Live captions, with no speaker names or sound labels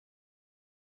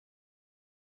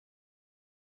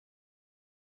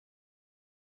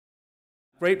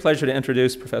Great pleasure to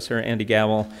introduce Professor Andy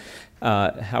Gavil,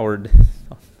 Howard,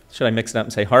 should I mix it up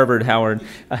and say Harvard, Howard,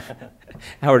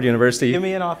 Howard University. Give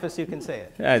me an office, you can say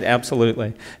it.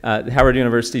 Absolutely. Howard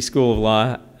University School of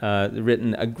Law,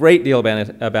 written a great deal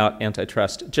about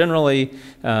antitrust generally,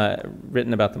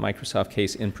 written about the Microsoft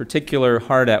case in particular,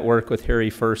 hard at work with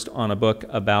Harry First on a book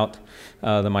about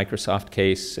the Microsoft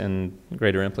case and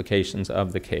greater implications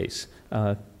of the case.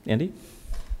 Andy?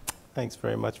 Thanks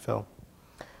very much, Phil.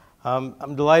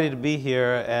 I'm delighted to be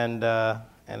here, and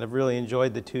I've really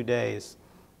enjoyed the 2 days.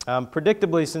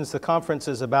 Predictably, since the conference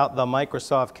is about the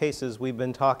Microsoft cases, we've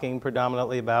been talking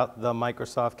predominantly about the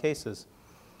Microsoft cases.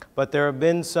 But there have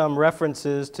been some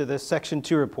references to the Section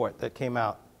 2 report that came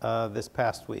out this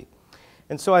past week.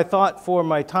 And so I thought for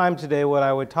my time today what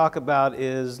I would talk about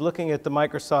is looking at the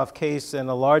Microsoft case in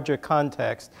a larger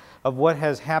context of what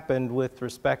has happened with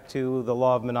respect to the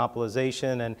law of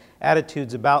monopolization and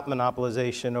attitudes about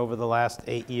monopolization over the last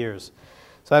 8 years.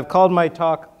 So I've called my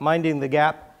talk Minding the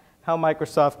Gap: How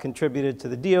Microsoft Contributed to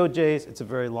the DOJ's, it's a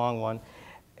very long one,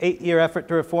 8-year effort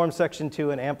to reform Section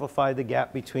 2 and amplify the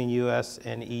gap between US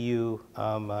and EU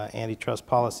antitrust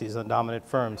policies on dominant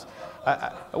firms.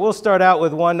 I will start out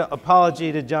with one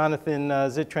apology to Jonathan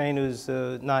Zittrain, who's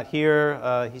not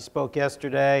here. He spoke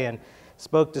yesterday and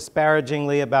spoke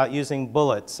disparagingly about using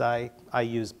bullets. I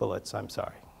use bullets, I'm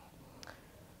sorry.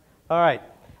 All right,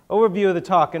 overview of the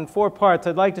talk. In 4 parts,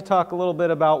 I'd like to talk a little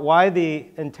bit about why the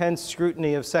intense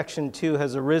scrutiny of Section 2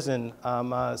 has arisen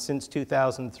since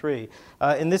 2003.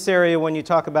 In this area, when you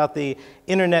talk about the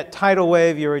internet tidal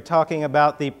wave, you're talking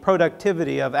about the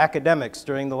productivity of academics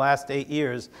during the last 8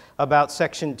 years about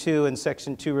Section 2 and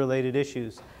Section 2 related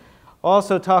issues.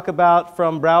 Also talk about,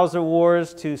 from browser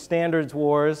wars to standards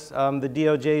wars, the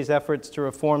DOJ's efforts to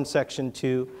reform Section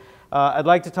 2. I'd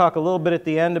like to talk a little bit at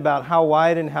the end about how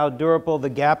wide and how durable the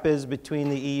gap is between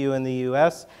the EU and the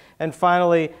US. And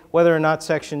finally, whether or not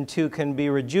Section 2 can be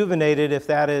rejuvenated if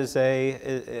that is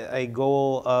a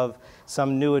goal of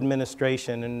some new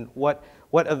administration, and what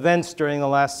events during the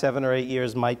last 7 or 8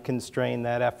 years might constrain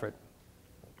that effort.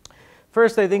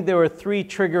 First, I think there were 3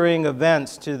 triggering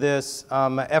events to this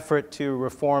effort to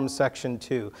reform Section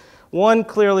 2. One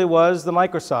clearly was the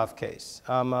Microsoft case,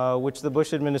 which the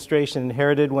Bush administration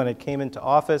inherited when it came into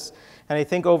office. And I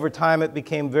think over time it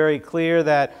became very clear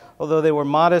that although they were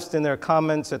modest in their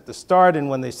comments at the start and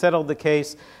when they settled the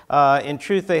case, in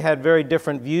truth they had very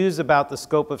different views about the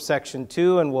scope of Section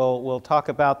 2, and we'll talk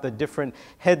about the different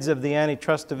heads of the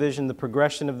antitrust division, the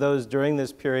progression of those during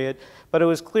this period. But it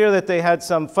was clear that they had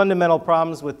some fundamental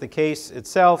problems with the case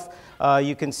itself.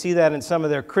 You can see that in some of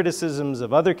their criticisms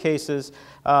of other cases.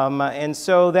 And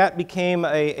so that became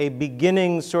a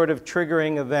beginning sort of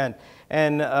triggering event.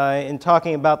 And in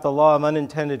talking about the law of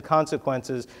unintended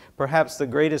consequences, perhaps the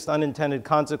greatest unintended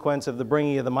consequence of the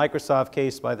bringing of the Microsoft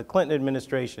case by the Clinton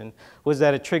administration was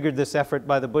that it triggered this effort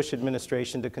by the Bush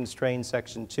administration to constrain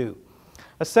Section 2.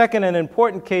 A second and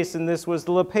important case in this was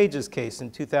the LePage's case in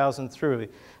 2003.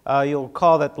 You'll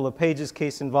recall that the LePage's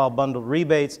case involved bundled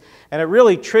rebates, and it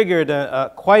really triggered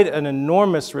quite an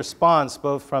enormous response,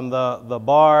 both from the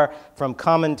bar, from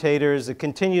commentators. It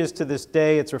continues to this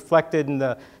day. It's reflected in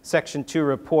the Section 2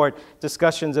 report,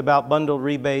 discussions about bundled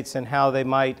rebates and how they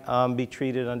might be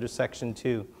treated under Section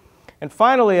 2. And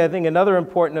finally, I think another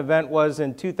important event was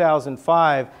in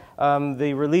 2005,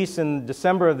 the release in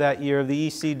December of that year of the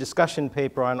EC discussion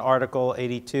paper on Article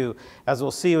 82. As we'll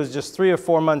see, it was just 3 or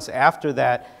 4 months after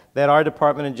that our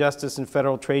Department of Justice and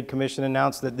Federal Trade Commission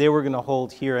announced that they were going to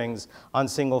hold hearings on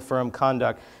single firm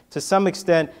conduct. To some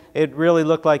extent, it really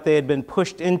looked like they had been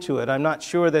pushed into it. I'm not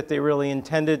sure that they really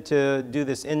intended to do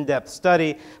this in-depth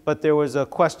study, but there was a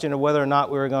question of whether or not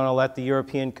we were going to let the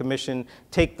European Commission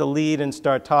take the lead and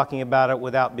start talking about it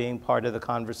without being part of the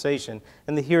conversation.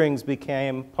 And the hearings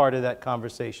became part of that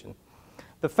conversation.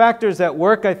 The factors at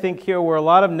work, I think, here were a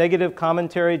lot of negative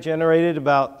commentary generated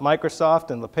about Microsoft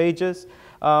and LePage's,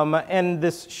 and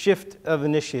this shift of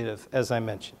initiative, as I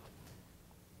mentioned.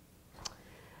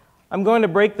 I'm going to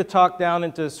break the talk down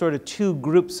into sort of 2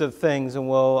 groups of things, and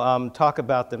we'll talk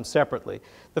about them separately.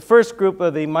 The first group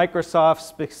are the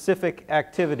Microsoft-specific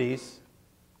activities,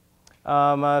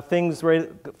 things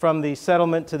from the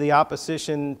settlement to the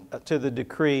opposition to the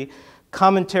decree,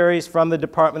 commentaries from the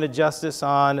Department of Justice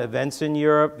on events in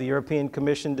Europe, the European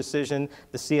Commission decision,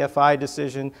 the CFI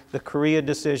decision, the Korea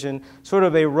decision, sort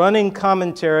of a running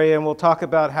commentary, and we'll talk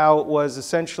about how it was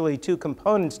essentially 2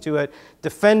 components to it: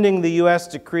 defending the US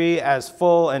decree as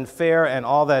full and fair and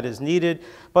all that is needed,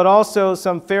 but also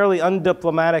some fairly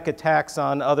undiplomatic attacks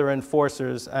on other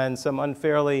enforcers and some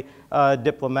unfairly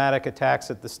diplomatic attacks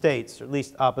at the states, or at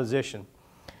least opposition.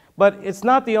 But it's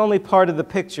not the only part of the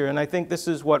picture, and I think this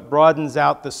is what broadens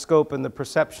out the scope and the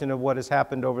perception of what has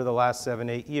happened over the last 7,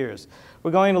 8 years.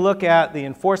 We're going to look at the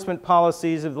enforcement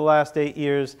policies of the last 8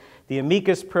 years, the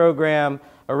amicus program,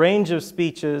 a range of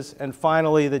speeches, and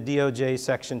finally the DOJ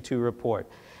Section 2 report.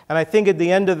 And I think at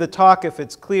the end of the talk, if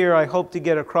it's clear, I hope to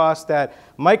get across that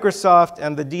Microsoft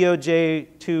and the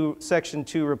DOJ Section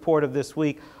 2 report of this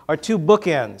week are two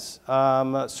bookends,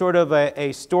 sort of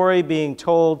a story being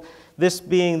told, this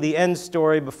being the end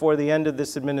story before the end of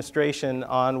this administration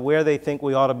on where they think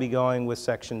we ought to be going with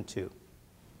Section 2.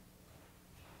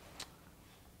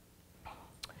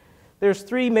 There's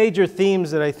three major themes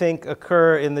that I think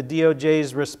occur in the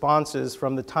DOJ's responses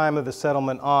from the time of the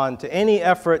settlement on to any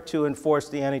effort to enforce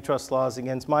the antitrust laws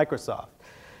against Microsoft.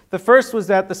 The first was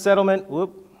that the settlement,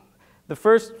 the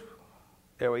first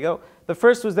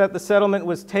was that the settlement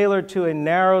was tailored to a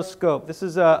narrow scope. This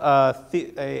is a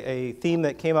theme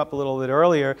that came up a little bit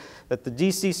earlier, that the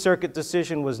DC Circuit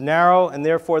decision was narrow, and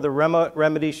therefore the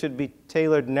remedy should be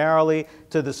tailored narrowly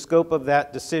to the scope of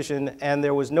that decision, and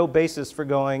there was no basis for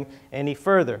going any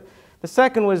further. The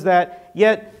second was that,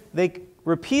 yet they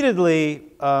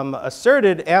repeatedly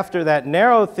asserted after that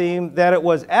narrow theme that it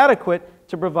was adequate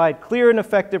to provide clear and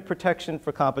effective protection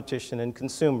for competition and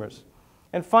consumers.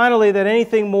 And finally, that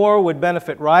anything more would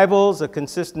benefit rivals, a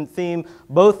consistent theme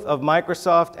both of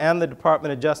Microsoft and the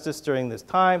Department of Justice during this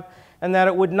time, and that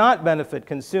it would not benefit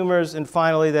consumers, and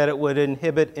finally, that it would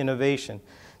inhibit innovation.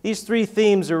 These three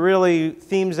themes are really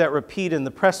themes that repeat in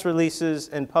the press releases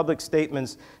and public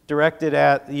statements directed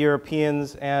at the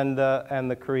Europeans and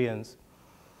the Koreans.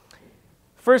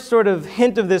 First sort of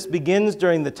hint of this begins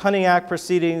during the Tunney Act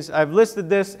proceedings. I've listed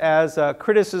this as a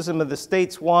criticism of the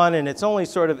States one, and it's only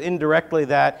sort of indirectly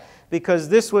that because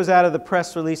this was out of the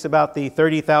press release about the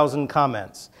 30,000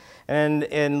 comments. And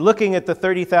in looking at the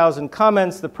 30,000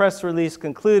 comments, the press release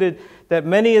concluded that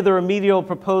many of the remedial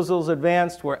proposals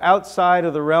advanced were outside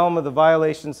of the realm of the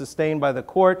violations sustained by the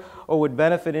court or would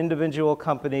benefit individual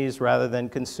companies rather than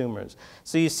consumers.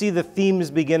 So you see the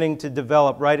themes beginning to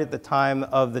develop right at the time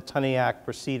of the Tunney Act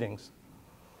proceedings.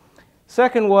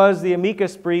 Second was the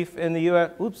amicus brief in the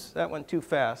U.S. Oops, that went too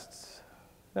fast.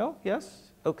 No? Yes?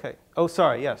 Okay. Oh,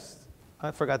 sorry, yes.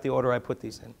 I forgot the order I put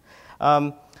these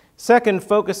in. Second,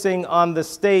 focusing on the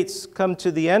states come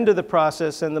to the end of the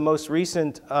process and the most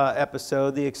recent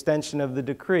episode, the extension of the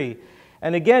decree.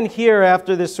 And again here,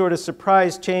 after this sort of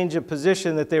surprise change of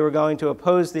position that they were going to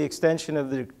oppose the extension of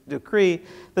the decree,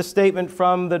 the statement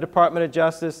from the Department of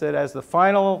Justice that as the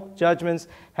final judgments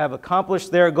have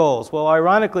accomplished their goals. Well,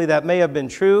 ironically, that may have been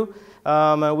true.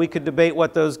 We could debate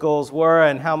what those goals were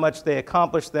and how much they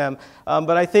accomplished them.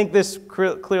 But I think this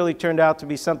clearly turned out to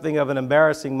be something of an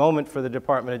embarrassing moment for the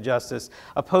Department of Justice,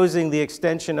 opposing the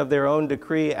extension of their own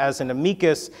decree as an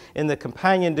amicus in the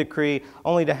companion decree,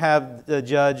 only to have the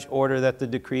judge order that the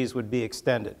decrees would be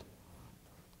extended.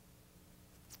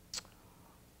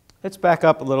 Let's back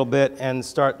up a little bit and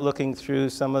start looking through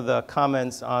some of the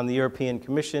comments on the European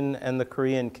Commission and the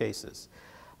Korean cases.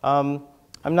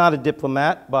 I'm not a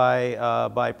diplomat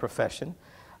by profession,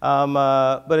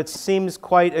 but it seems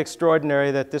quite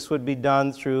extraordinary that this would be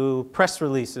done through press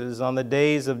releases on the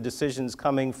days of decisions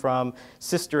coming from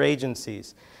sister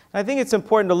agencies. And I think it's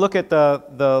important to look at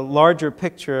the larger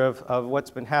picture of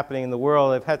what's been happening in the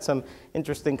world. I've had some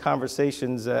interesting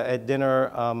conversations at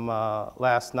dinner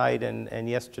last night and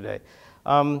yesterday.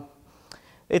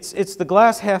 It's the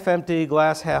glass half empty,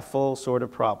 glass half full sort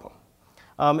of problem.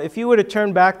 If you were to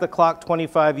turn back the clock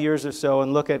 25 years or so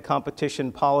and look at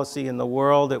competition policy in the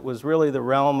world, it was really the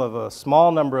realm of a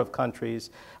small number of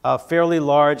countries, fairly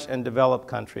large and developed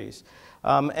countries.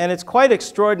 And it's quite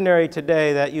extraordinary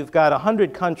today that you've got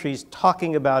 100 countries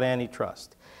talking about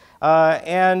antitrust.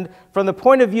 And from the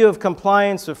point of view of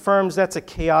compliance of firms, that's a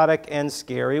chaotic and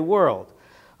scary world.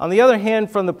 On the other hand,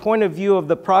 from the point of view of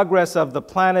the progress of the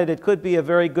planet, it could be a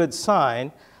very good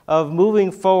sign of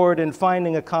moving forward and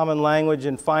finding a common language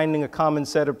and finding a common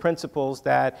set of principles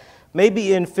that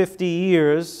maybe in 50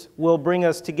 years will bring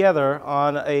us together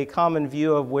on a common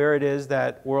view of where it is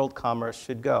that world commerce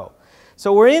should go.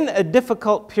 So we're in a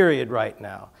difficult period right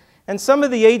now. And some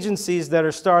of the agencies that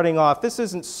are starting off, this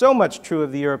isn't so much true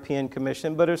of the European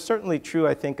Commission, but it's certainly true,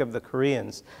 I think, of the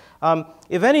Koreans.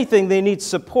 If anything, they need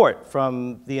support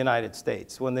from the United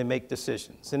States when they make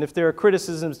decisions. And if there are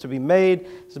criticisms to be made,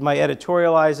 this is my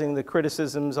editorializing, the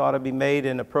criticisms ought to be made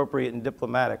in appropriate and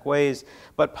diplomatic ways.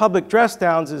 But public dress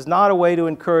downs is not a way to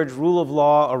encourage rule of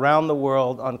law around the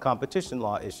world on competition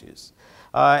law issues.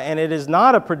 And it is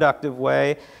not a productive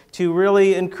way to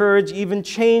really encourage even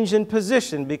change in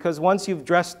position, because once you've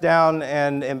dressed down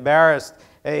and embarrassed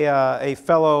a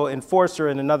fellow enforcer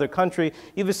in another country,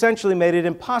 you've essentially made it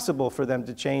impossible for them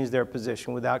to change their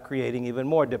position without creating even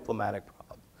more diplomatic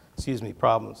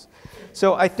problems.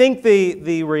 So I think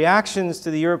the reactions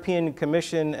to the European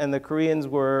Commission and the Koreans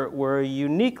were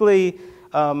uniquely,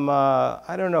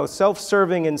 I don't know,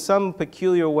 self-serving in some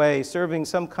peculiar way, serving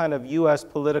some kind of U.S.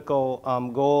 political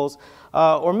goals,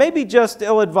 or maybe just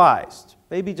ill-advised,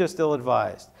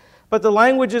 But the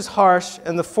language is harsh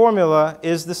and the formula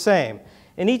is the same.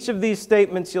 In each of these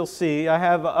statements you'll see, I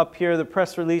have up here the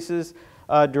press releases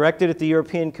directed at the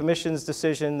European Commission's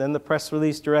decision, then the press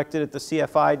release directed at the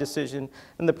CFI decision,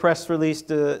 and the press release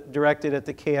directed at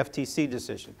the KFTC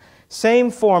decision. Same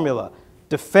formula.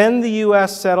 Defend the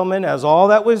U.S. settlement as all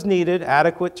that was needed,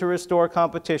 adequate to restore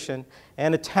competition,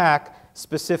 and attack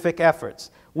specific efforts.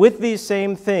 With these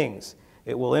same things,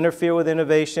 it will interfere with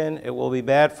innovation, it will be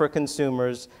bad for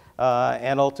consumers,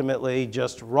 and ultimately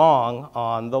just wrong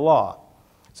on the law.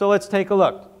 So let's take a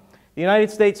look. The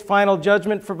United States final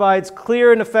judgment provides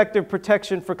clear and effective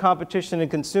protection for competition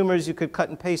and consumers. You could cut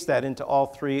and paste that into all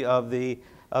three of the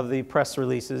press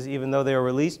releases, even though they are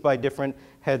released by different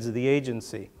heads of the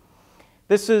agency.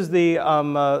 This is the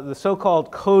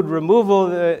so-called code removal.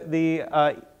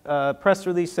 The press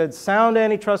release said, sound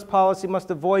antitrust policy must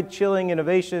avoid chilling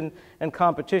innovation and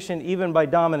competition, even by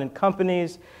dominant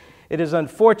companies. It is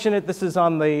unfortunate, this is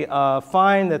on the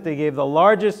fine, that they gave the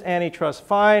largest antitrust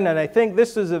fine, and I think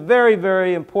this is a very,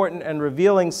 very important and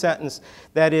revealing sentence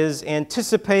that is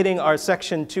anticipating our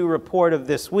Section 2 report of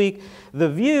this week. The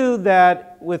view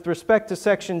that, with respect to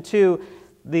Section 2,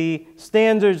 the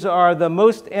standards are the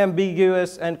most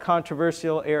ambiguous and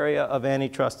controversial area of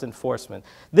antitrust enforcement.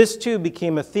 This, too,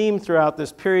 became a theme throughout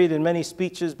this period in many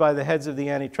speeches by the heads of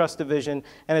the Antitrust Division,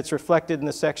 and it's reflected in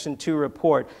the Section 2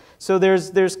 report. So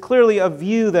there's clearly a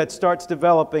view that starts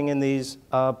developing in these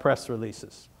press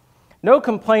releases. No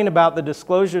complaint about the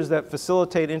disclosures that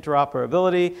facilitate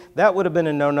interoperability. That would have been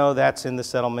a no-no. That's in the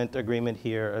settlement agreement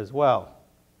here as well.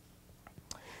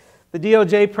 The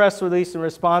DOJ press release in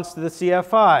response to the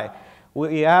CFI.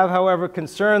 We have, however,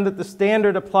 concern that the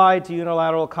standard applied to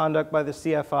unilateral conduct by the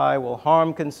CFI will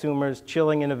harm consumers,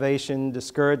 chilling innovation,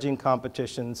 discouraging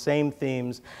competition, same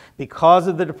themes. Because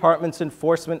of the department's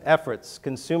enforcement efforts,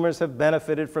 consumers have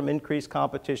benefited from increased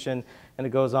competition, and it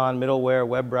goes on, middleware,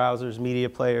 web browsers, media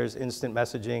players, instant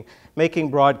messaging,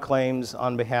 making broad claims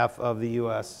on behalf of the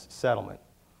U.S. settlement.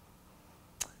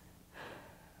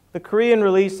 The Korean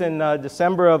release in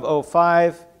December of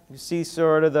 2005, you see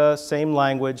sort of the same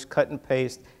language, cut and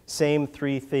paste, same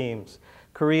three themes.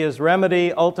 Korea's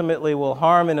remedy ultimately will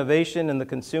harm innovation and the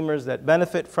consumers that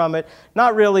benefit from it.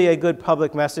 Not really a good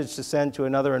public message to send to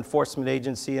another enforcement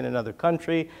agency in another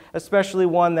country, especially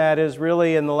one that is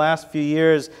really in the last few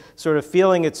years sort of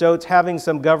feeling its oats, having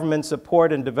some government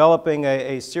support and developing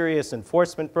a serious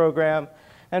enforcement program.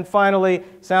 And finally,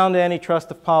 sound antitrust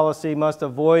policy must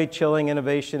avoid chilling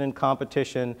innovation and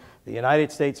competition. The United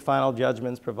States final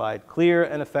judgments provide clear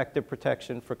and effective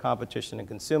protection for competition and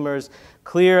consumers.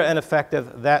 Clear and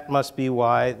effective, that must be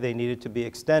why they needed to be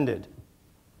extended.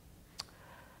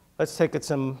 Let's take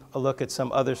a look at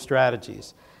some other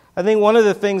strategies. I think one of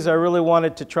the things I really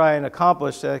wanted to try and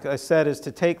accomplish, like I said, is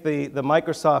to take the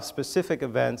Microsoft-specific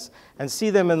events and see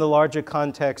them in the larger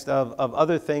context of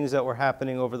other things that were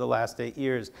happening over the last 8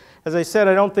 years. As I said,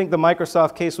 I don't think the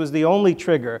Microsoft case was the only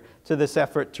trigger to this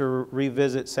effort to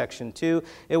revisit Section 2.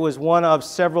 It was one of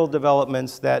several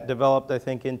developments that developed, I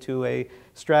think, into a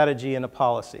strategy and a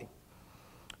policy.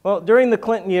 Well, during the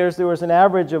Clinton years, there was an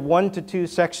average of 1 to 2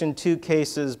 Section 2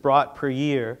 cases brought per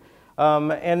year.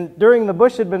 And during the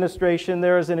Bush administration,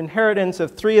 there is an inheritance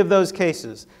of 3 of those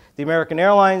cases: the American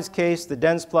Airlines case, the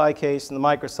Dentsply case, and the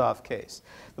Microsoft case.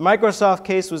 The Microsoft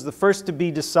case was the first to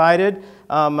be decided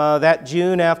that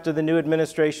June after the new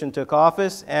administration took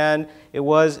office, and it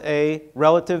was a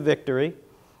relative victory.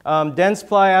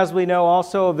 Dentsply, as we know,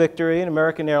 also a victory, and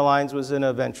American Airlines was an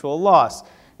eventual loss.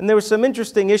 And there were some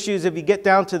interesting issues. If you get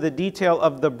down to the detail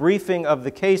of the briefing of the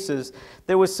cases,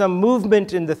 there was some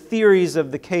movement in the theories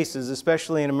of the cases,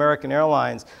 especially in American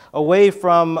Airlines, away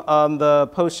from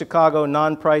the post-Chicago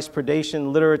non-price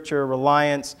predation literature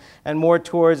reliance and more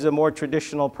towards a more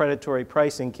traditional predatory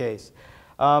pricing case.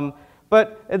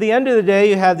 But at the end of the day,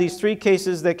 you had these 3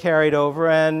 cases that carried over,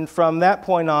 and from that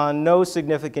point on, no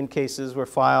significant cases were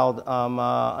filed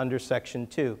under Section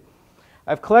 2.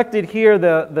 I've collected here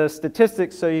the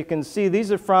statistics so you can see.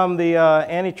 These are from the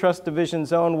Antitrust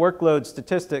Division's own workload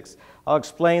statistics. I'll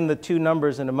explain the 2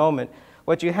 numbers in a moment.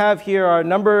 What you have here are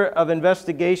number of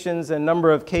investigations and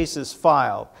number of cases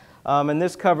filed. And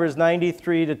this covers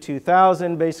 93 to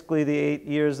 2000, basically the 8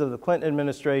 years of the Clinton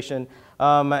administration,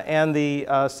 and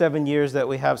the 7 years that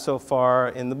we have so far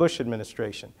in the Bush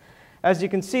administration. As you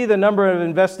can see, the number of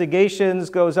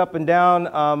investigations goes up and down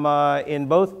in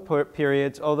both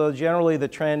periods, although generally the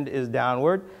trend is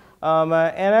downward. And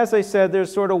as I said,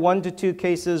 there's sort of 1 to 2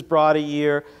 cases brought a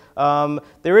year.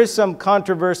 There is some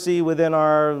controversy within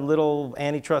our little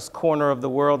antitrust corner of the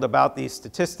world about these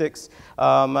statistics.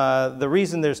 The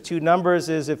reason there's 2 numbers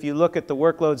is if you look at the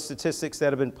workload statistics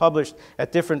that have been published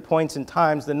at different points in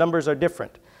times, the numbers are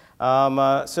different.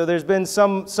 So there's been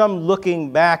some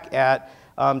looking back at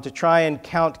to try and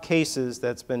count cases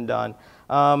that's been done.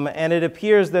 And it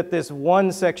appears that this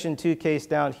one Section 2 case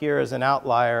down here is an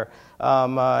outlier.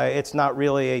 It's not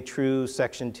really a true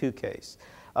Section 2 case.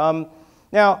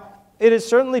 Now, it is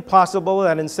certainly possible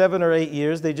that in 7 or 8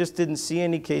 years they just didn't see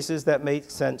any cases that made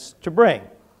sense to bring.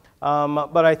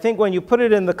 But I think when you put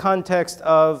it in the context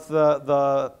of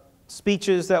the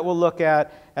speeches that we'll look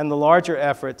at and the larger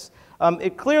efforts,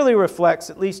 it clearly reflects,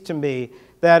 at least to me,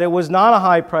 that it was not a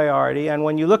high priority. And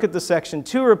when you look at the Section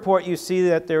 2 report, you see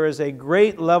that there is a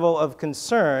great level of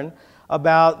concern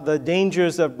about the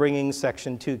dangers of bringing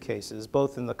Section 2 cases,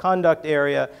 both in the conduct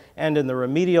area and in the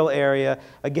remedial area.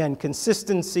 Again,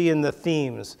 consistency in the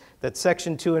themes that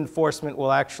Section 2 enforcement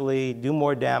will actually do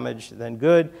more damage than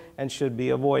good and should be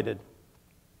avoided.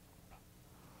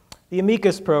 The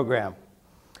amicus program.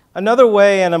 Another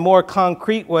way, and a more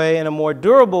concrete way, and a more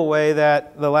durable way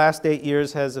that the last 8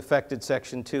 years has affected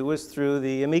Section 2 was through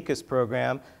the amicus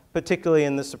program, particularly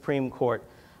in the Supreme Court.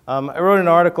 I wrote an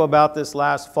article about this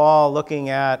last fall looking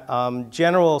at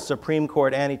general Supreme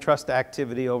Court antitrust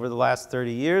activity over the last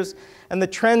 30 years. And the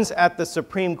trends at the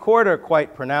Supreme Court are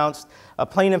quite pronounced. A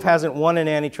plaintiff hasn't won an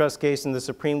antitrust case in the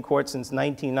Supreme Court since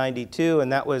 1992,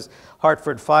 and that was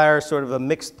Hartford Fire, sort of a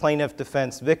mixed plaintiff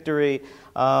defense victory.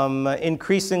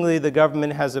 Increasingly, the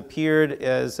government has appeared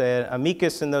as an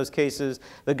amicus in those cases.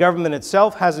 The government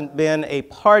itself hasn't been a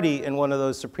party in one of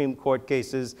those Supreme Court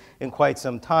cases in quite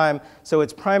some time, so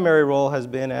its primary role has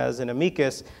been as an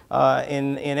amicus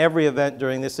in every event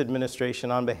during this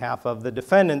administration on behalf of the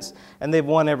defendants, and they've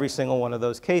won every single one of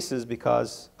those cases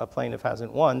because a plaintiff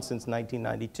hasn't won since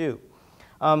 1992.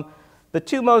 The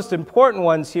 2 most important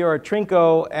ones here are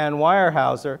Trinco and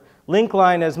Weyerhaeuser.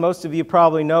 Linkline, as most of you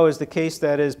probably know, is the case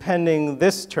that is pending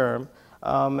this term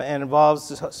and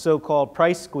involves so-called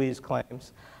price squeeze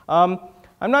claims. I'm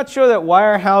not sure that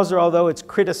Weyerhaeuser, although it's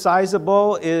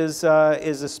criticizable, is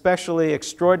especially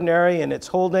extraordinary in its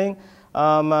holding.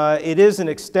 It is an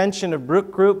extension of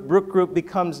Brook Group. Brook Group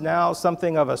becomes now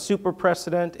something of a super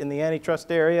precedent in the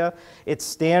antitrust area. Its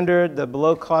standard, the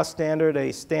below-cost standard,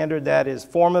 a standard that is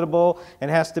formidable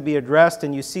and has to be addressed,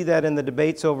 and you see that in the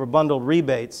debates over bundled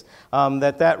rebates,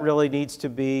 that really needs to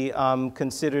be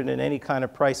considered in any kind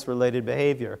of price-related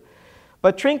behavior.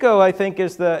 But Trinco, I think,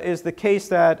 is the case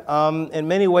that, in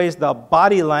many ways, the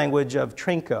body language of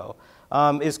Trinco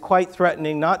is quite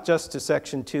threatening, not just to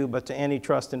Section 2, but to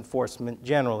antitrust enforcement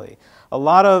generally. A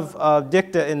lot of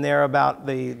dicta in there about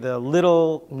the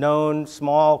little-known,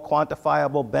 small,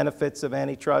 quantifiable benefits of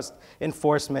antitrust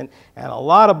enforcement, and a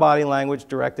lot of body language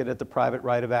directed at the private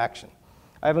right of action.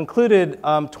 I've included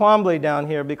Twombly down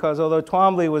here because although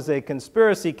Twombly was a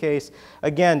conspiracy case,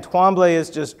 again, Twombly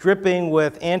is just dripping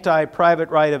with anti-private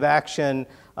right of action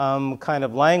kind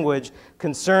of language,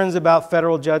 concerns about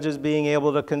federal judges being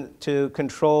able to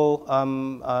control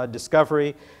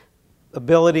discovery,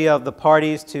 ability of the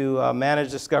parties to manage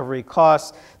discovery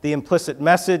costs. The implicit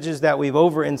message is that we've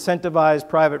over-incentivized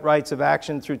private rights of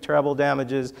action through treble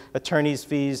damages, attorney's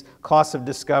fees, costs of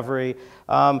discovery.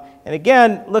 And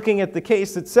again, looking at the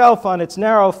case itself on its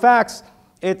narrow facts,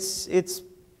 it's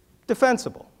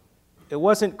defensible. It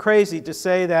wasn't crazy to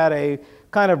say that a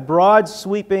kind of broad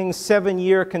sweeping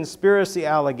 7-year conspiracy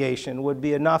allegation would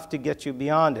be enough to get you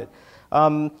beyond it.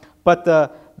 But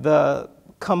the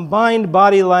combined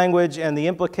body language and the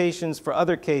implications for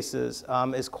other cases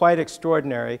is quite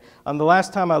extraordinary. The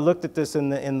last time I looked at this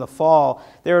in the fall,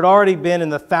 there had already been in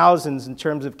the thousands in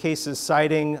terms of cases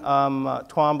citing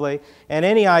Twombly, and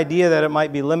any idea that it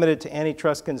might be limited to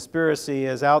antitrust conspiracy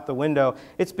is out the window.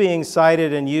 It's being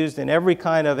cited and used in every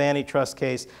kind of antitrust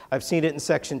case. I've seen it in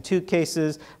Section 2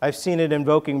 cases. I've seen it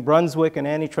invoking Brunswick and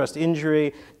antitrust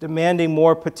injury, demanding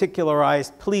more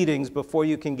particularized pleadings before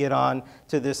you can get on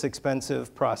to this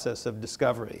expensive process of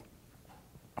discovery.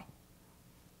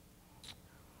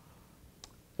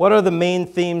 What are the main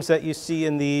themes that you see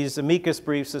in these amicus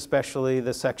briefs, especially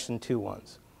the Section 2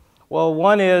 ones? Well,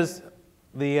 one is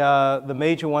the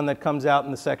major one that comes out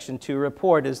in the Section 2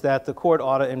 report is that the court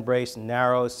ought to embrace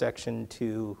narrow Section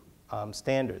 2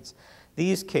 standards.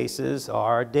 These cases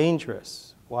are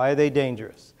dangerous. Why are they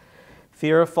dangerous?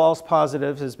 Fear of false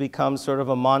positives has become sort of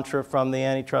a mantra from the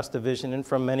Antitrust Division and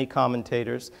from many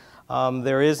commentators.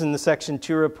 There is in the Section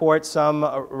 2 report some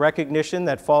recognition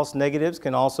that false negatives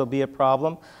can also be a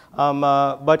problem,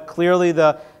 but clearly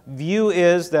the view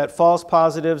is that false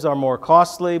positives are more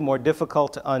costly, more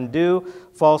difficult to undo,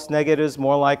 false negatives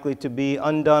more likely to be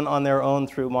undone on their own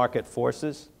through market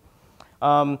forces.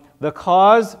 The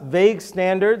cause, vague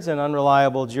standards and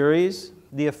unreliable juries.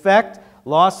 The effect,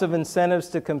 loss of incentives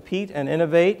to compete and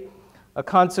innovate. A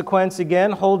consequence,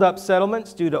 again, hold-up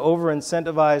settlements due to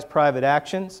over-incentivized private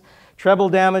actions. Treble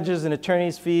damages and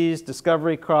attorney's fees,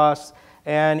 discovery costs,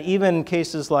 and even in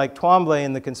cases like Twombly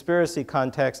in the conspiracy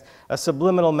context, a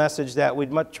subliminal message that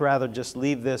we'd much rather just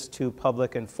leave this to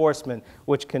public enforcement,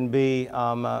 which can be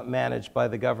managed by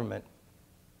the government.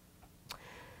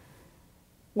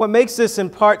 What makes this in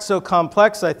part so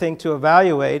complex, I think, to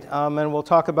evaluate, and we'll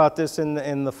talk about this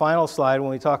in the final slide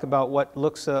when we talk about what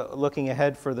looking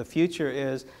ahead for the future,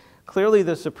 is clearly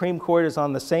the Supreme Court is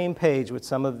on the same page with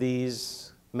some of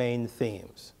these main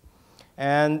themes.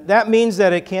 And that means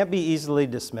that it can't be easily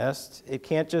dismissed. It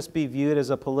can't just be viewed as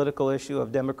a political issue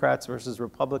of Democrats versus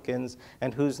Republicans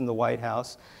and who's in the White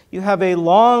House. You have a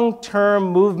long-term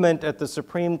movement at the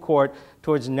Supreme Court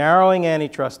towards narrowing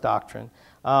antitrust doctrine.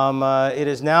 It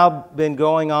has now been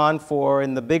going on for,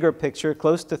 in the bigger picture,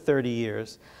 close to 30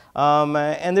 years.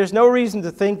 And there's no reason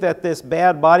to think that this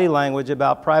bad body language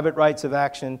about private rights of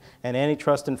action and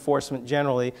antitrust enforcement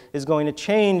generally is going to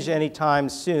change anytime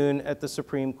soon at the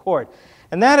Supreme Court.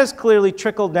 And that has clearly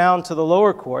trickled down to the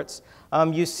lower courts.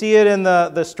 You see it in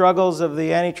the struggles of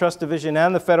the Antitrust Division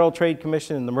and the Federal Trade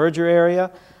Commission in the merger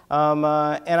area. And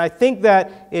I think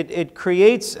that it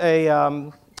creates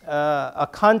a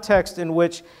context in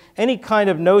which any kind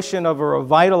of notion of a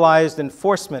revitalized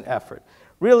enforcement effort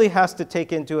really has to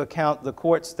take into account the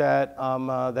courts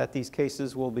that these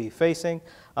cases will be facing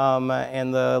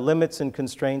and the limits and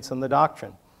constraints on the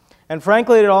doctrine. And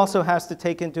frankly, it also has to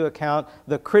take into account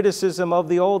the criticism of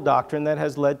the old doctrine that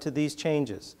has led to these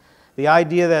changes. The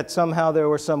idea that somehow there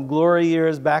were some glory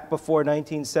years back before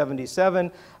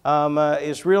 1977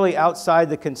 is really outside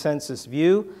the consensus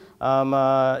view.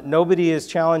 Nobody is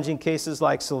challenging cases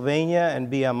like Sylvania and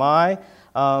BMI.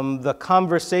 The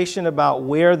conversation about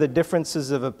where the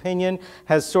differences of opinion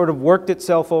has sort of worked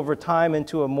itself over time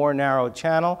into a more narrow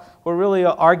channel. We're really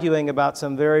arguing about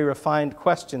some very refined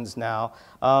questions now,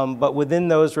 but within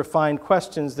those refined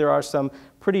questions there are some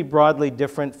pretty broadly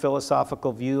different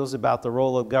philosophical views about the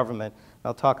role of government.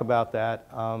 I'll talk about that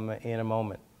in a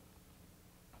moment.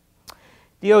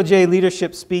 DOJ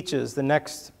leadership speeches, the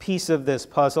next piece of this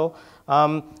puzzle.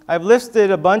 I've listed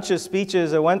a bunch of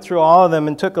speeches. I went through all of them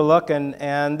and took a look,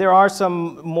 and there are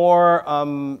some more,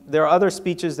 there are other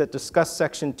speeches that discuss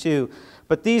Section 2,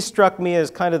 but these struck me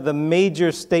as kind of the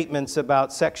major statements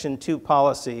about Section 2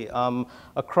 policy,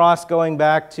 across going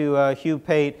back to Hugh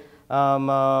Pate.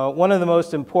 One of the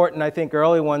most important, I think,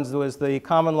 early ones was the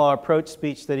common law approach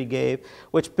speech that he gave,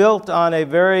 which built on a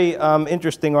very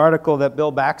interesting article that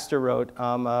Bill Baxter wrote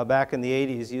back in the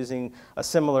 80s using a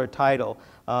similar title,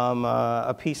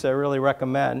 a piece I really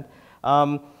recommend.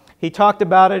 He talked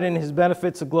about it in his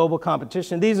benefits of global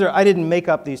competition. These are, I didn't make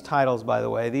up these titles, by the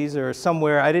way. These are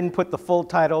somewhere, I didn't put the full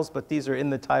titles, but these are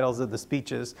in the titles of the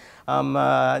speeches.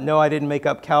 No, I didn't make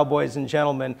up Cowboys and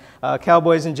Gentlemen.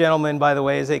 Cowboys and Gentlemen, by the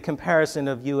way, is a comparison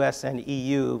of US and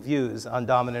EU views on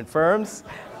dominant firms.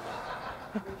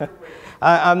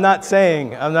 I'm not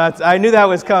saying, I knew that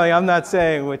was coming. I'm not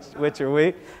saying which are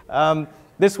we.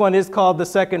 This one is called the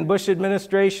Second Bush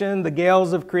Administration, The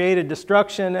Gales Have Created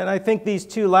Destruction, and I think these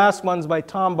two last ones by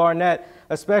Tom Barnett,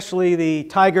 especially the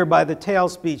Tiger by the Tail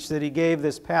speech that he gave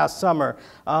this past summer,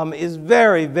 is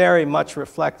very, very much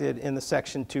reflected in the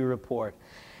Section 2 report.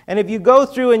 And if you go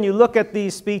through and you look at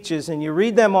these speeches and you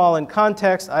read them all in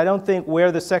context, I don't think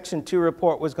where the Section 2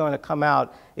 report was going to come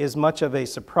out is much of a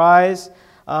surprise.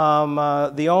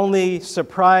 The only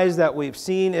surprise that we've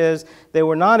seen is they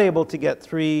were not able to get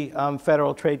 3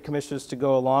 federal trade commissioners to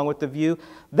go along with the view.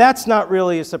 That's not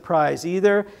really a surprise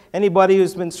either. Anybody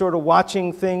who's been sort of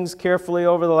watching things carefully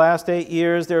over the last 8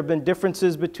 years, there have been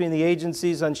differences between the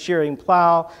agencies on shearing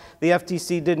plow. The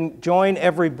FTC didn't join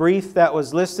every brief that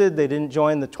was listed. They didn't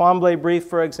join the Twombly brief,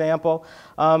 for example.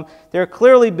 There have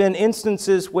clearly been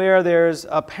instances where there's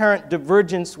apparent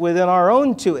divergence within our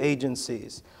own 2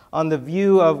 agencies on the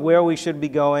view of where we should be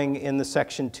going in the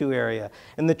Section 2 area.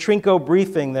 In the Trinco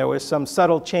briefing, there was some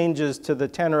subtle changes to the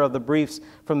tenor of the briefs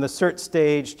from the cert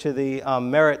stage to the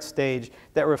merit stage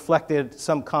that reflected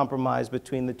some compromise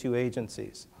between the 2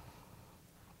 agencies.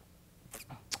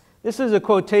 This is a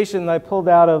quotation that I pulled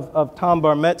out of Tom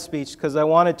Barmett's speech because I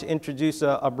wanted to introduce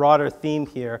a broader theme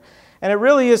here. And it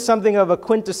really is something of a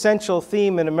quintessential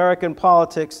theme in American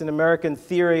politics and American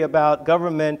theory about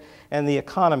government and the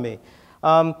economy.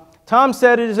 Tom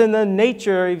said it is in the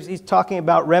nature, he's talking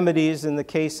about remedies in the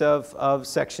case of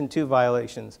Section 2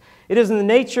 violations. It is in the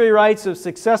nature, he writes, of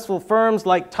successful firms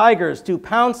like tigers to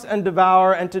pounce and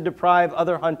devour and to deprive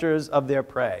other hunters of their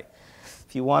prey.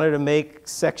 If you wanted to make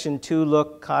Section 2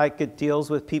 look like it deals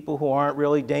with people who aren't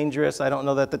really dangerous, I don't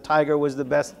know that the tiger was the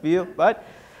best view, but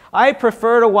I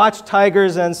prefer to watch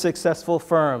tigers and successful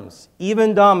firms,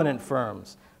 even dominant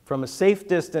firms, from a safe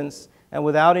distance and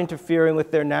without interfering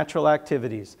with their natural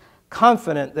activities,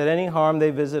 confident that any harm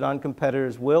they visit on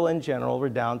competitors will, in general,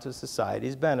 redound to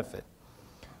society's benefit.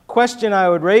 Question I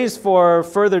would raise for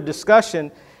further discussion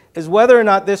is whether or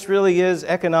not this really is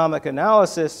economic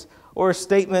analysis or a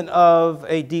statement of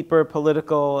a deeper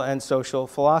political and social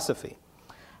philosophy.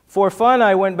 For fun,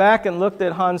 I went back and looked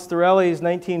at Hans Thorelli's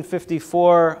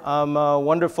 1954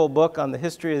 wonderful book on the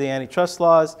history of the antitrust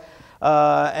laws,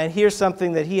 and here's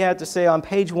something that he had to say on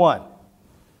page 1.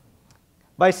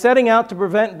 By setting out to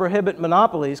prevent and prohibit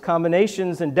monopolies,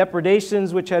 combinations, and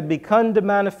depredations which had begun to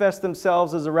manifest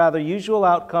themselves as a rather usual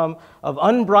outcome of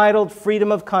unbridled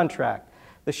freedom of contract,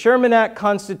 the Sherman Act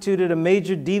constituted a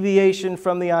major deviation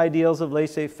from the ideals of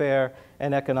laissez-faire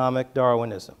and economic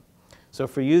Darwinism. So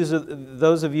for you,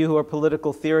 those of you who are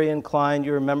political theory inclined,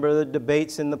 you remember the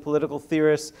debates in the political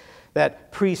theorists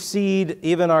that precede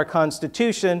even our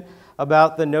Constitution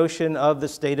about the notion of the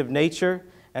state of nature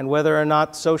and whether or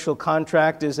not social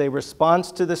contract is a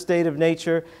response to the state of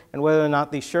nature and whether or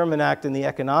not the Sherman Act in the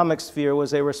economic sphere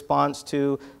was a response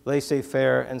to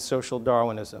laissez-faire and social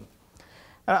Darwinism.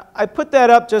 I put that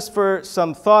up just for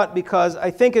some thought because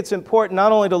I think it's important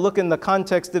not only to look in the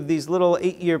context of these little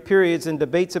 8-year periods and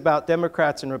debates about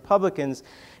Democrats and Republicans.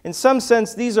 In some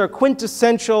sense, these are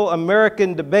quintessential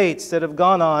American debates that have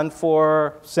gone on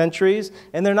for centuries,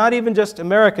 and they're not even just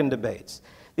American debates.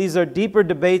 These are deeper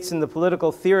debates in the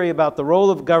political theory about the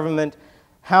role of government,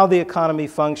 how the economy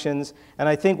functions, and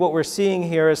I think what we're seeing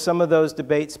here is some of those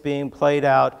debates being played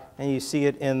out, and you see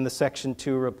it in the Section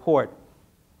 2 report.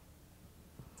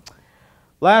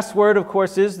 Last word, of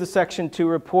course, is the Section 2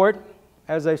 report.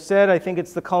 As I've said, I think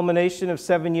it's the culmination of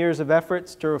 7 years of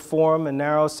efforts to reform and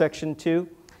narrow Section 2.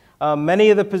 Many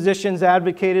of the positions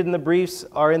advocated in the briefs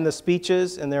are in the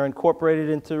speeches, and they're incorporated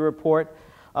into the report.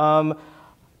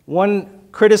 One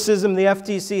criticism the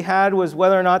FTC had was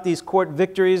whether or not these court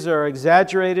victories are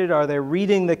exaggerated. Are they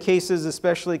reading the cases,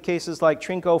 especially cases like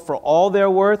Trinco, for all their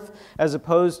worth, as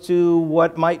opposed to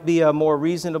what might be a more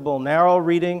reasonable, narrow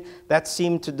reading? That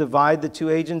seemed to divide the two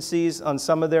agencies on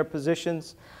some of their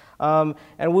positions. And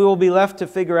we will be left to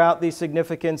figure out the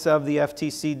significance of the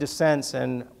FTC dissents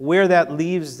and where that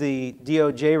leaves the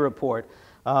DOJ report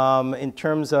in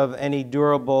terms of any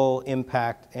durable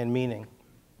impact and meaning.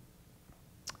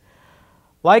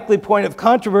 Likely point of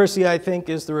controversy, I think,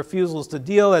 is the refusals to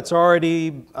deal. That's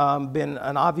already been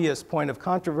an obvious point of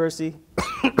controversy.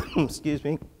 Excuse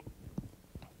me.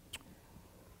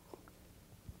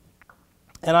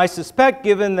 And I suspect,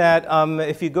 given that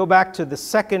if you go back to the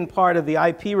second part of the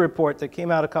IP report that came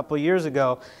out a couple of years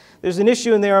ago, there's an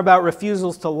issue in there about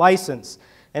refusals to license.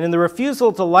 And in the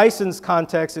refusal to license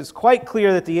context, it's quite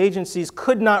clear that the agencies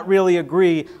could not really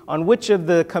agree on which of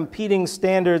the competing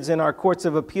standards in our courts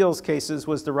of appeals cases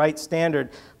was the right standard,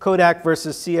 Kodak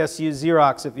versus CSU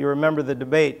Xerox, if you remember the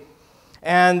debate.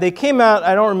 And they came out,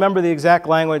 I don't remember the exact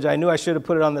language, I knew I should have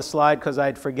put it on the slide because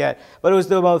I'd forget, but it was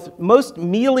the most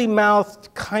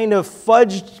mealy-mouthed kind of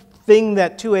fudged thing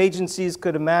that two agencies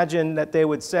could imagine that they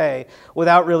would say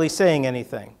without really saying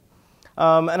anything.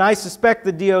 And I suspect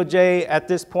the DOJ at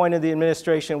this point of the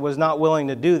administration was not willing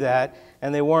to do that,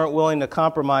 and they weren't willing to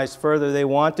compromise further. They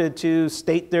wanted to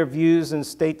state their views and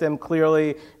state them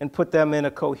clearly and put them in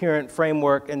a coherent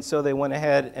framework, and so they went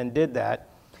ahead and did that.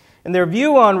 And their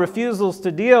view on refusals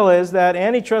to deal is that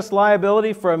antitrust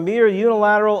liability for a mere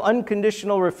unilateral,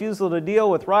 unconditional refusal to deal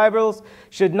with rivals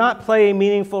should not play a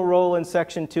meaningful role in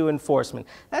Section 2 enforcement.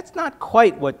 That's not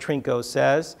quite what Trinco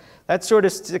says. That's sort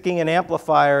of sticking an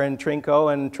amplifier in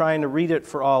Trinco and trying to read it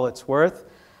for all it's worth.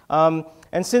 And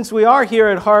since we are here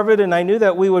at Harvard, and I knew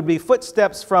that we would be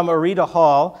footsteps from Arita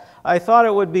Hall, I thought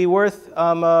it would be worth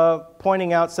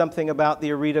pointing out something about the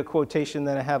Arita quotation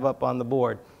that I have up on the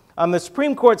board. The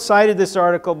Supreme Court cited this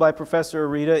article by Professor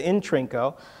Arita in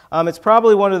Trinco. It's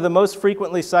probably one of the most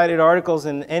frequently cited articles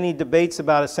in any debates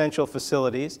about essential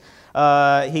facilities.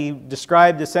 He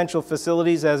described essential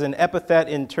facilities as an epithet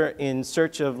in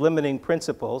search of limiting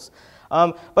principles.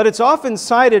 But it's often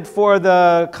cited for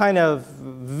the kind of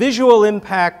visual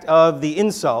impact of the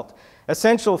insult.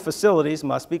 Essential facilities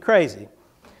must be crazy.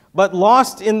 But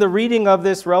lost in the reading of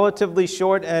this relatively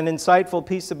short and insightful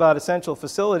piece about essential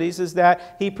facilities is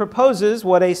that he proposes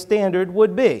what a standard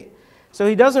would be. So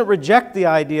he doesn't reject the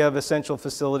idea of essential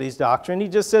facilities doctrine. He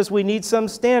just says we need some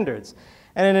standards.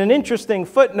 And in an interesting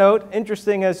footnote,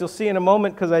 interesting as you'll see in a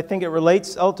moment because I think it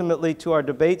relates ultimately to our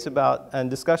debates about and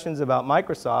discussions about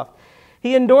Microsoft,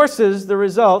 he endorses the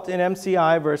result in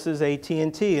MCI versus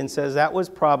AT&T and says that was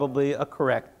probably a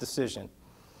correct decision.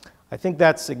 I think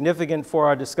that's significant for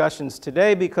our discussions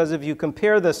today because if you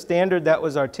compare the standard that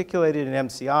was articulated in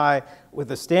MCI with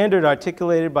the standard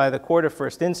articulated by the Court of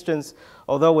First Instance,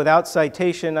 although without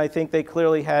citation, I think they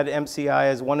clearly had MCI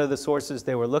as one of the sources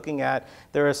they were looking at,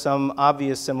 there are some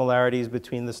obvious similarities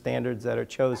between the standards that are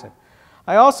chosen.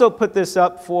 I also put this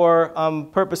up for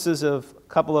purposes of a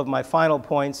couple of my final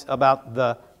points about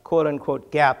the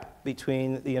quote-unquote gap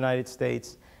between the United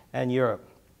States and Europe.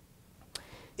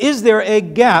 Is there a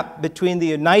gap between the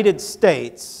United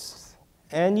States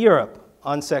and Europe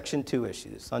on Section 2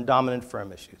 issues, on dominant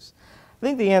firm issues? I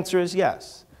think the answer is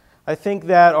yes. I think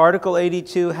that Article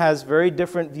 82 has very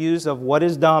different views of what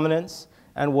is dominance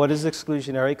and what is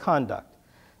exclusionary conduct.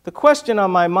 The question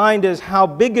on my mind is how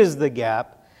big is the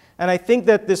gap? And I think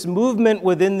that this movement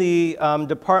within the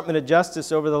Department of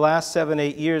Justice over the last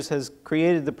 7-8 years has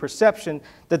created the perception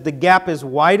that the gap is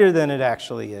wider than it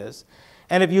actually is.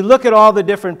 And if you look at all the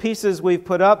different pieces we've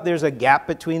put up, there's a gap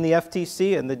between the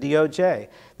FTC and the DOJ.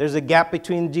 There's a gap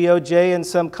between DOJ and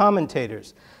some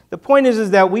commentators. The point is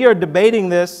that we are debating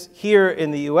this here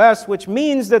in the US, which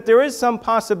means that there is some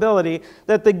possibility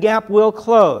that the gap will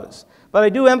close. But I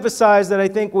do emphasize that I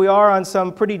think we are on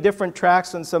some pretty different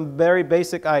tracks on some very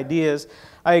basic ideas.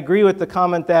 I agree with the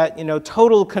comment that,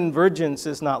 total convergence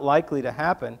is not likely to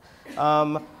happen.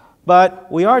 But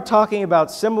we are talking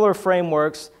about similar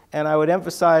frameworks. And I would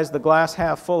emphasize the glass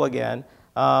half full again,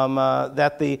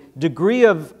 that the degree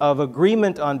of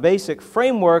agreement on basic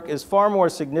framework is far more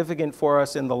significant for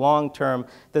us in the long term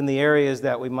than the areas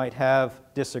that we might have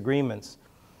disagreements.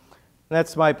 And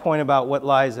that's my point about what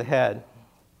lies ahead.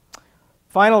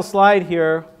 Final slide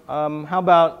here, how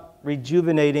about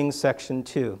rejuvenating Section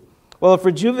 2? Well, if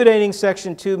rejuvenating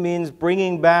Section 2 means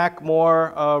bringing back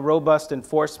more robust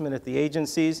enforcement at the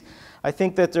agencies, I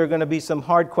think that there are going to be some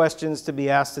hard questions to be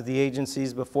asked of the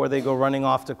agencies before they go running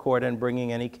off to court and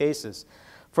bringing any cases.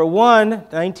 For one,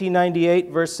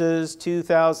 1998 versus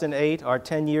 2008 are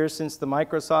 10 years since the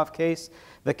Microsoft case.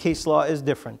 The case law is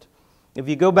different. If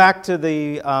you go back to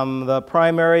the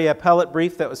primary appellate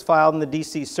brief that was filed in the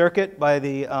DC Circuit by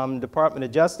the Department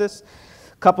of Justice,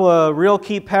 a couple of real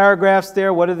key paragraphs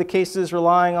there. What are the cases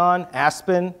relying on?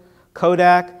 Aspen,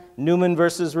 Kodak, Newman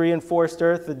versus Reinforced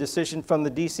Earth, the decision from the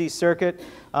DC Circuit.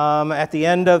 At the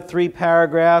end of 3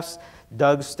 paragraphs,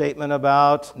 Doug's statement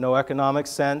about no economic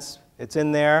sense. It's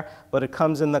in there, but it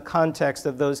comes in the context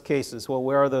of those cases. Well,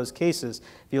 where are those cases?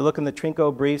 If you look in the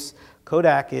Trinco briefs,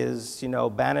 Kodak is,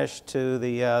 banished to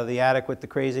the attic with the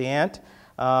crazy ant.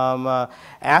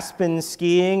 Aspen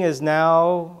skiing is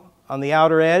now on the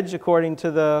outer edge, according to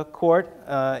the court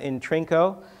in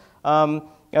Trinco.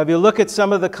 If you look at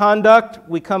some of the conduct,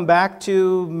 we come back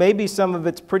to maybe some of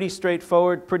it's pretty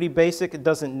straightforward, pretty basic. It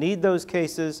doesn't need those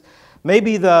cases.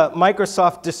 Maybe the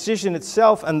Microsoft decision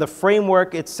itself and the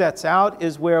framework it sets out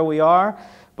is where we are,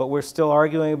 but we're still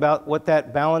arguing about what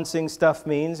that balancing stuff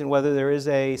means and whether there is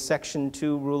a Section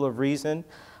 2 rule of reason.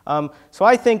 So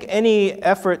I think any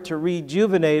effort to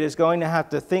rejuvenate is going to have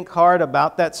to think hard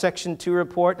about that Section 2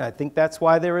 report, and I think that's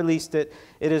why they released it.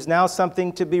 It is now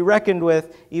something to be reckoned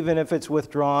with, even if it's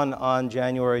withdrawn on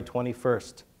January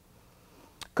 21st.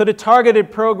 Could a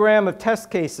targeted program of test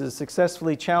cases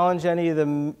successfully challenge any of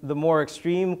the more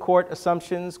extreme court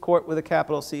assumptions, court with a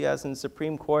capital C as in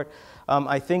Supreme Court?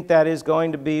 I think that is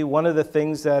going to be one of the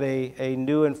things that a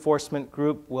new enforcement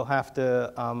group will have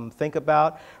to think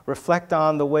about, reflect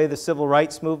on the way the civil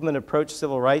rights movement approached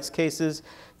civil rights cases,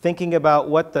 thinking about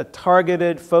what the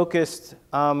targeted, focused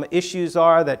issues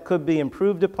are that could be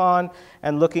improved upon,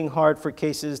 and looking hard for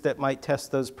cases that might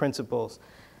test those principles.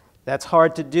 That's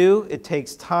hard to do. It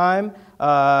takes time,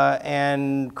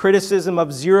 and criticism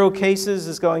of 0 cases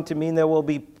is going to mean there will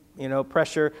be,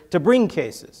 pressure to bring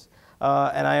cases.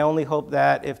 And I only hope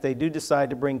that if they do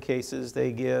decide to bring cases,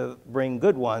 they bring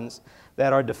good ones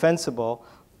that are defensible,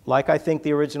 like I think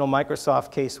the original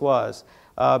Microsoft case was,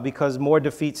 because more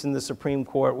defeats in the Supreme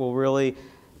Court will really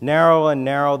narrow and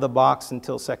narrow the box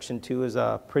until Section 2 is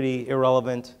a pretty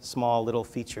irrelevant, small little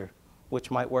feature,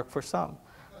 which might work for some,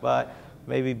 but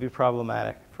maybe be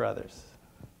problematic for others.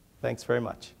 Thanks very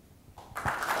much.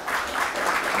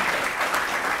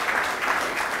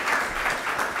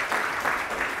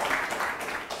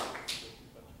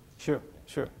 Sure,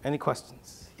 sure. Any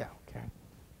questions? Yeah, Karen.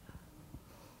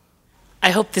 I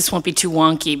hope this won't be too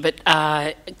wonky, but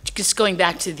just going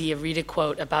back to the Arita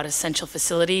quote about essential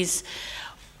facilities,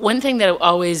 one thing that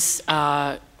always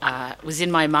was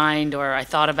in my mind, or I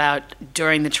thought about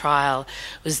during the trial,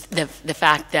 was the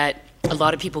fact that a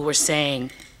lot of people were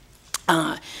saying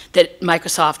that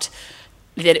Microsoft,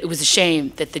 that it was a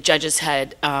shame that the judges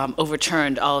had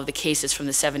overturned all of the cases from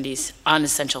the 70s on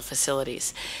essential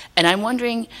facilities. And I'm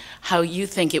wondering how you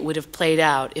think it would have played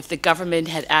out if the government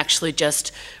had actually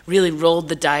just really rolled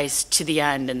the dice to the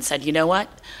end and said, you know what?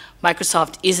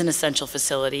 Microsoft is an essential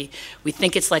facility. We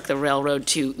think it's like the railroad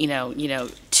to,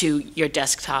 to your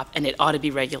desktop, and it ought to be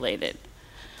regulated.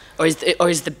 Or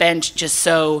is the bench just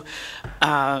so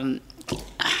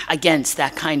against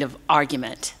that kind of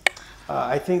argument?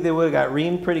 I think they would have got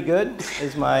reamed pretty good,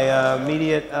 is my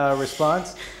immediate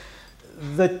response.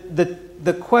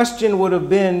 The question would have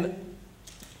been,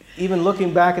 even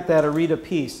looking back at that Arita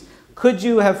piece, could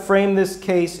you have framed this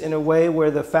case in a way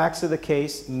where the facts of the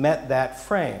case met that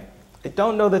frame? I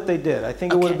don't know that they did. I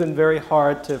think it would have been very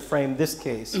hard to frame this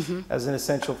case as an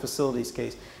essential facilities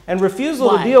case. And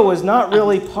refusal to deal was not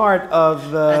really part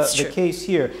of the case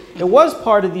here. It was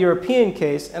part of the European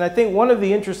case, and I think one of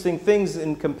the interesting things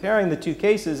in comparing the two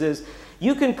cases is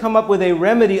you can come up with a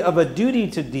remedy of a duty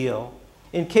to deal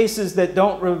in cases that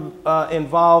don't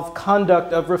involve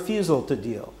conduct of refusal to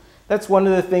deal. That's one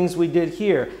of the things we did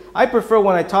here. I prefer,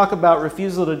 when I talk about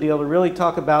refusal to deal, to really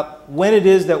talk about when it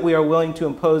is that we are willing to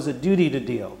impose a duty to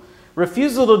deal.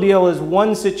 Refusal to deal is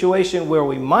one situation where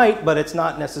we might, but it's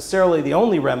not necessarily the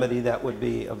only remedy that would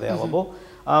be available.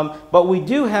 But we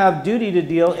do have duty to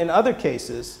deal in other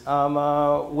cases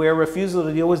where refusal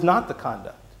to deal was not the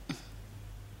conduct.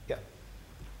 Yeah.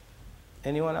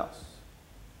 Anyone else?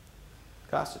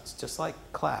 Gosh, it's just like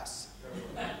class.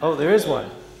 Oh, there is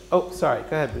one. Oh, sorry.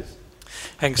 Go ahead, Bruce.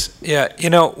 Thanks. Yeah, you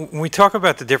know, we talk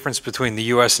about the difference between the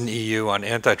U.S. and EU on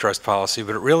antitrust policy,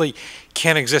 but it really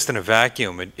can't exist in a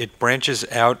vacuum. It branches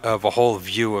out of a whole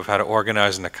view of how to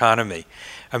organize an economy.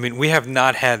 I mean, we have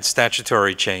not had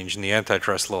statutory change in the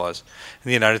antitrust laws in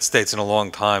the United States in a long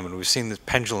time, and we've seen the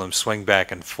pendulum swing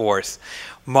back and forth.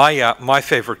 My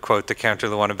favorite quote to counter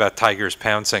the one about tigers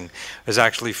pouncing is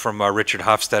actually from Richard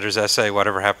Hofstadter's essay,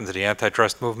 Whatever Happened to the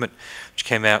Antitrust Movement, which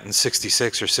came out in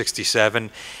 '66 or '67.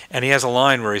 And he has a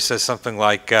line where he says something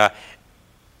like,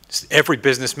 every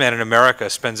businessman in America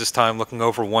spends his time looking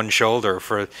over one shoulder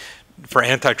for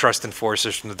antitrust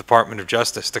enforcers from the Department of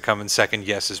Justice to come and second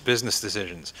guess his business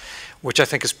decisions, which I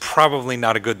think is probably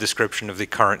not a good description of the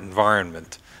current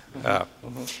environment.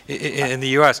 In the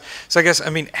U.S. So I guess, I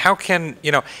mean, how can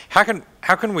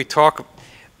we talk?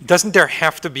 Doesn't there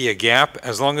have to be a gap,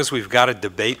 as long as we've got a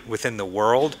debate within the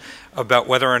world about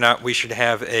whether or not we should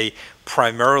have a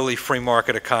primarily free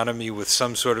market economy with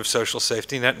some sort of social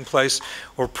safety net in place,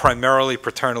 or primarily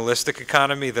paternalistic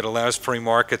economy that allows free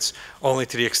markets only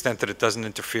to the extent that it doesn't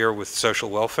interfere with social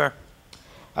welfare?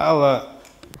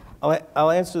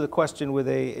 I'll answer the question with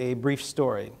a brief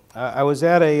story. I was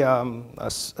at a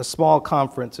small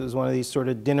conference. It was one of these sort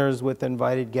of dinners with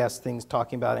invited guests, things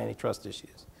talking about antitrust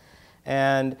issues.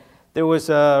 And there was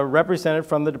a representative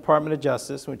from the Department of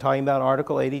Justice. We're talking about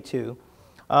Article 82.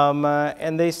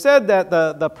 And they said that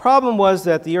the problem was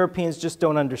that the Europeans just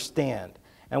don't understand.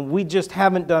 And we just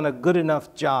haven't done a good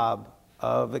enough job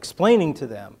of explaining to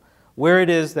them where it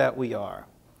is that we are.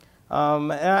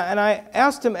 And I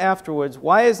asked him afterwards,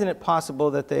 why isn't it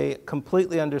possible that they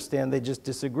completely understand, they just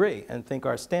disagree and think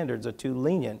our standards are too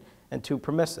lenient and too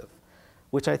permissive,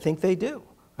 which I think they do.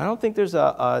 I don't think there's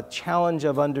a challenge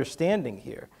of understanding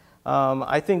here.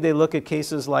 I think they look at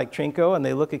cases like Trinco, and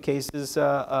they look at cases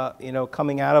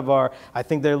coming out of I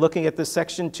think they're looking at the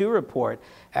Section 2 report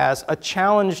as a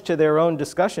challenge to their own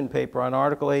discussion paper on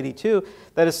Article 82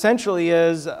 that essentially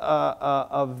is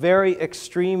a very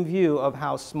extreme view of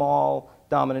how small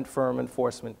dominant firm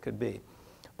enforcement could be.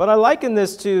 But I liken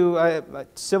this to,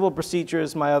 civil procedure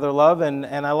is my other love, and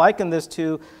I liken this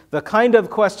to the kind of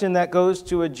question that goes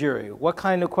to a jury. What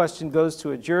kind of question goes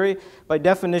to a jury? By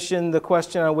definition, the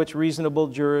question on which reasonable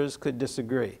jurors could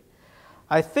disagree.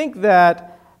 I think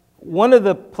that one of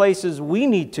the places we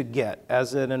need to get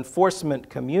as an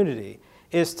enforcement community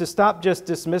is to stop just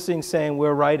dismissing, saying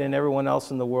we're right and everyone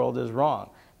else in the world is wrong.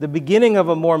 The beginning of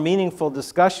a more meaningful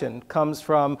discussion comes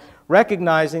from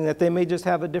recognizing that they may just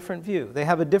have a different view. They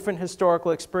have a different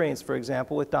historical experience, for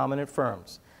example, with dominant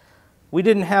firms. We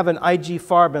didn't have an IG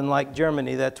Farben like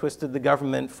Germany that twisted the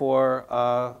government for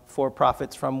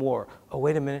profits from war. Oh,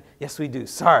 wait a minute. Yes, we do.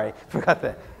 Sorry, forgot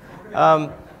that.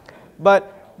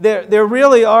 But there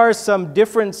really are some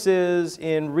differences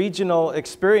in regional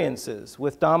experiences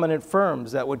with dominant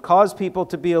firms that would cause people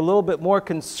to be a little bit more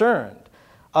concerned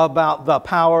about the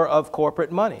power of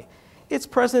corporate money. It's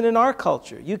present in our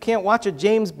culture. You can't watch a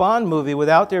James Bond movie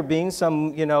without there being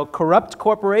some, corrupt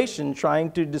corporation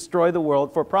trying to destroy the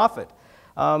world for profit.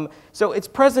 So it's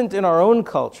present in our own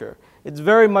culture. It's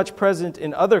very much present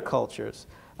in other cultures.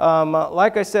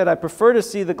 Like I said, I prefer to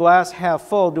see the glass half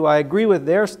full. Do I agree with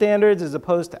their standards as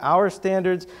opposed to our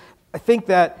standards? I think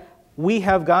that we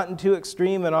have gotten too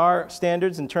extreme in our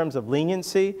standards in terms of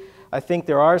leniency. I think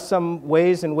there are some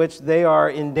ways in which they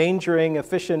are endangering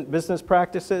efficient business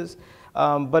practices.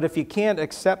 But if you can't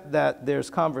accept that there's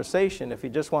conversation, if you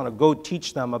just want to go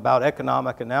teach them about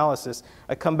economic analysis,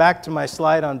 I come back to my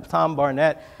slide on Tom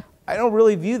Barnett. I don't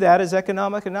really view that as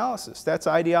economic analysis. That's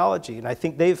ideology, and I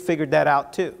think they've figured that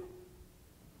out too.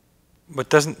 But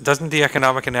doesn't the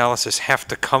economic analysis have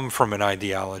to come from an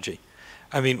ideology?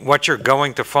 I mean, what you're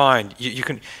going to find, you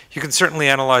can certainly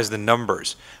analyze the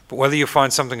numbers, but whether you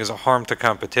find something as a harm to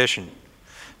competition,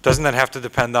 doesn't that have to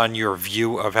depend on your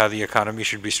view of how the economy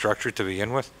should be structured to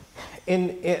begin with?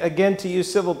 Again, to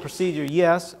use civil procedure,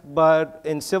 yes, but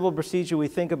in civil procedure we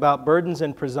think about burdens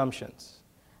and presumptions.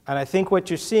 And I think what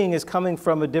you're seeing is coming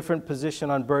from a different position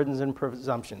on burdens and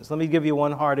presumptions. Let me give you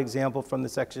one hard example from the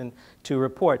Section 2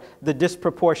 report, the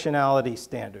disproportionality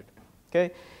standard.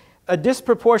 Okay? A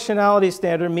disproportionality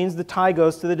standard means the tie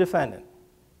goes to the defendant.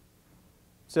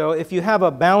 So if you have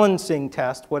a balancing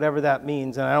test, whatever that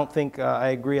means, and I don't think,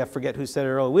 I agree, I forget who said it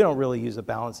earlier, we don't really use a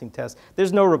balancing test.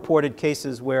 There's no reported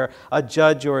cases where a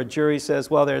judge or a jury says,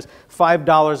 well, there's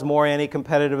 $5 more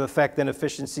anti-competitive effect than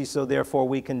efficiency, so therefore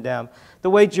we condemn. The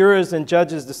way jurors and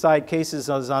judges decide cases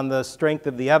is on the strength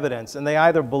of the evidence, and they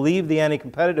either believe the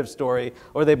anti-competitive story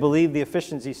or they believe the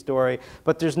efficiency story,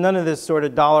 but there's none of this sort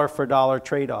of dollar-for-dollar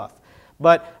trade-off.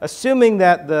 But assuming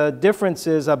that the difference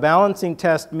is a balancing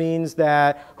test means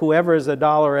that whoever is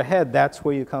 $1 ahead, that's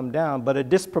where you come down. But a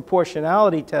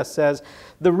disproportionality test says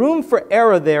the room for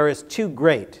error there is too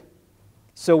great.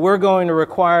 So we're going to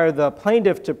require the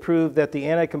plaintiff to prove that the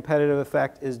anti-competitive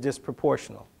effect is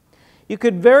disproportional. You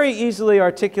could very easily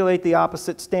articulate the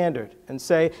opposite standard and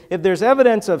say if there's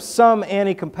evidence of some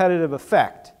anti-competitive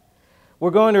effect, we're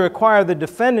going to require the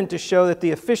defendant to show that the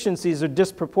efficiencies are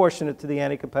disproportionate to the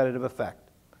anti-competitive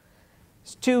effect.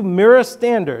 It's two mirror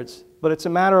standards, but it's a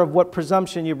matter of what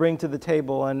presumption you bring to the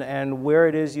table and where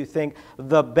it is you think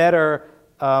the better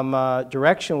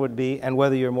direction would be and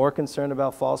whether you're more concerned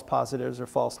about false positives or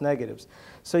false negatives.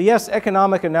 So yes,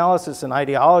 economic analysis and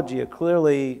ideology are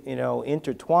clearly,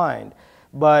 intertwined.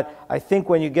 But I think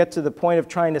when you get to the point of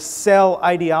trying to sell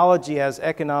ideology as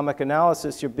economic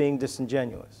analysis, you're being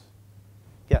disingenuous.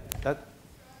 Yeah, that.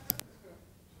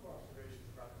 Two observations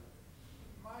about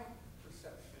it. My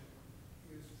perception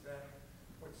is that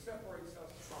what separates us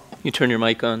from You turn your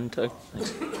mic on, Doug.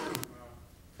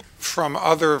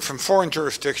 from foreign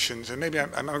jurisdictions, and maybe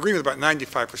I'm agreeing with about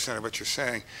 95% of what you're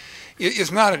saying,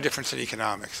 is not a difference in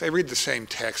economics. They read the same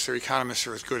text. Their economists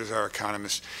are as good as our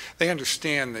economists. They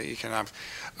understand the economics,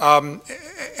 and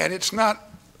it's not.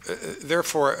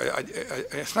 Therefore,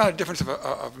 it's not a difference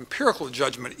of empirical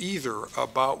judgment either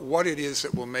about what it is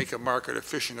that will make a market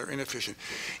efficient or inefficient.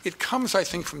 It comes, I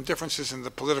think, from differences in the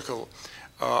political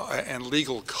and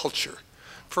legal culture.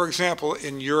 For example,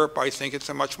 in Europe, I think it's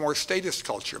a much more statist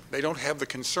culture. They don't have the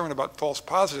concern about false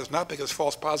positives, not because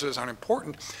false positives aren't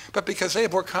important, but because they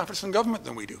have more confidence in government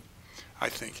than we do, I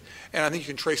think. And I think you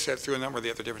can trace that through a number of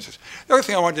the other differences. The other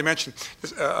thing I wanted to mention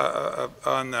is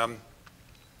on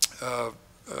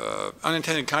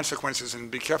unintended consequences and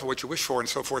be careful what you wish for and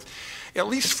so forth. At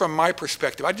least from my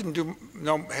perspective, I didn't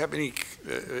have any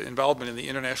involvement in the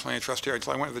international antitrust area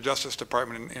until I went to the Justice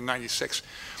Department in '96.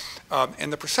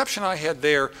 And the perception I had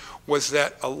there was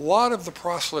that a lot of the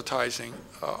proselytizing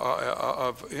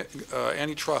of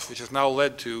antitrust, which has now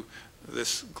led to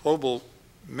this global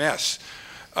mess,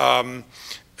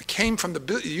 came from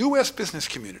the U.S. business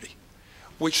community,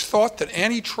 which thought that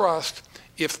antitrust,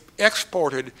 if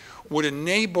exported, would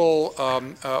enable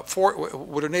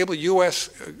U.S.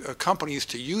 companies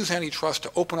to use antitrust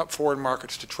to open up foreign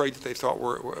markets to trade that they thought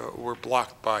were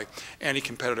blocked by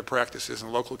anti-competitive practices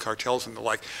and local cartels and the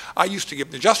like. I used to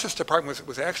give, the Justice Department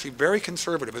was actually very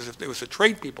conservative. It was the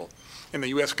trade people in the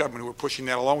U.S. government who were pushing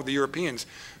that, along with the Europeans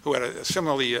who had a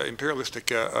similarly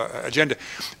imperialistic agenda.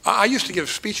 I used to give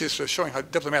speeches showing how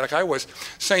diplomatic I was,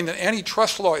 saying that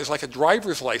antitrust law is like a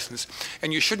driver's license,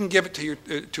 and you shouldn't give it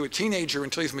to teenager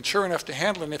until he's mature enough to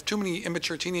handle it. And if too many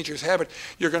immature teenagers have it,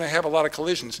 you're going to have a lot of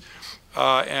collisions.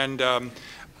 That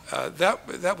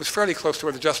was fairly close to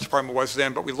where the Justice Department was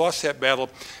then, but we lost that battle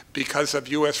because of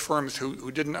U.S. firms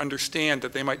who didn't understand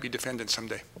that they might be defendants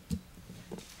someday.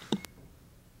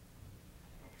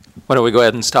 Why don't we go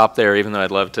ahead and stop there, even though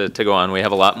I'd love to go on. We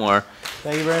have a lot more.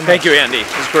 Thank you very much. Thank you, Andy.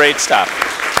 It was great stuff.